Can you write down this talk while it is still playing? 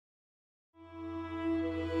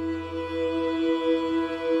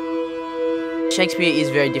Shakespeare is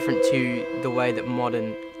very different to the way that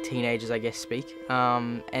modern teenagers, I guess, speak.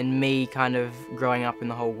 And me kind of growing up in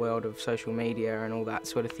the whole world of social media and all that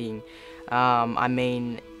sort of thing. I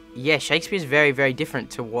mean, yeah, Shakespeare's very, very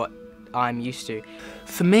different to what I'm used to.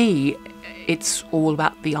 For me, it's all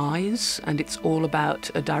about the eyes, and it's all about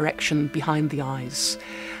a direction behind the eyes.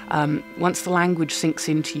 Once the language sinks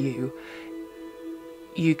into you,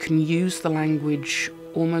 you can use the language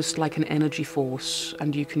almost like an energy force,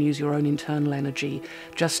 and you can use your own internal energy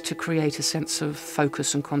just to create a sense of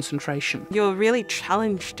focus and concentration. You're really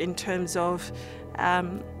challenged in terms of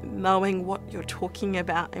knowing what you're talking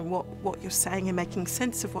about and what you're saying and making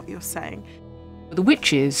sense of what you're saying. The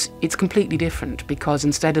Witches, it's completely different, because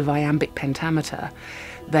instead of iambic pentameter,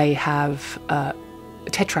 they have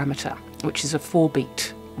tetrameter, which is a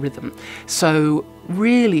 4-beat rhythm. So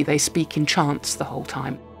really they speak in chants the whole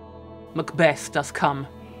time. Macbeth does come.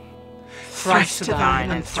 Thrice to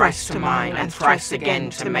thine, and thrice to mine, and thrice again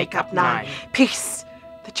to make up 9. Peace!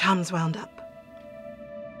 The charm's wound up.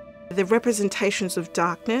 They're representations of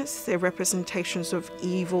darkness, they're representations of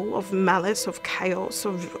evil, of malice, of chaos,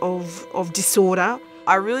 of disorder.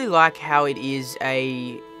 I really like how it is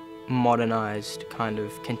a modernised kind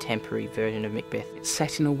of contemporary version of Macbeth. It's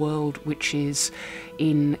set in a world which is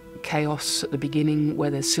in chaos at the beginning,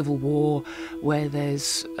 where there's civil war, where there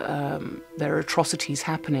are atrocities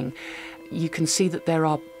happening. You can see that there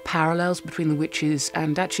are parallels between the Witches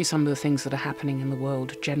and actually some of the things that are happening in the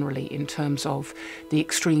world generally, in terms of the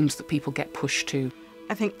extremes that people get pushed to.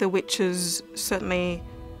 I think the Witches certainly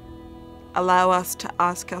allow us to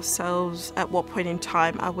ask ourselves, at what point in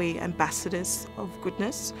time are we ambassadors of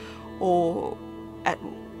goodness, or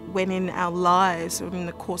when in our lives, or in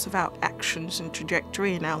the course of our actions and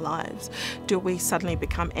trajectory in our lives, do we suddenly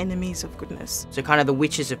become enemies of goodness? So kind of the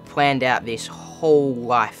Witches have planned out this whole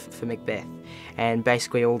life for Macbeth, and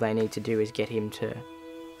basically all they need to do is get him to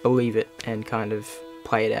believe it and kind of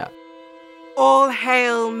play it out. All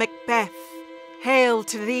hail Macbeth! Hail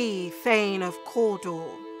to thee, Thane of Cawdor!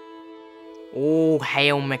 All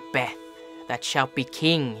hail Macbeth, that shalt be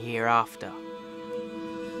king hereafter.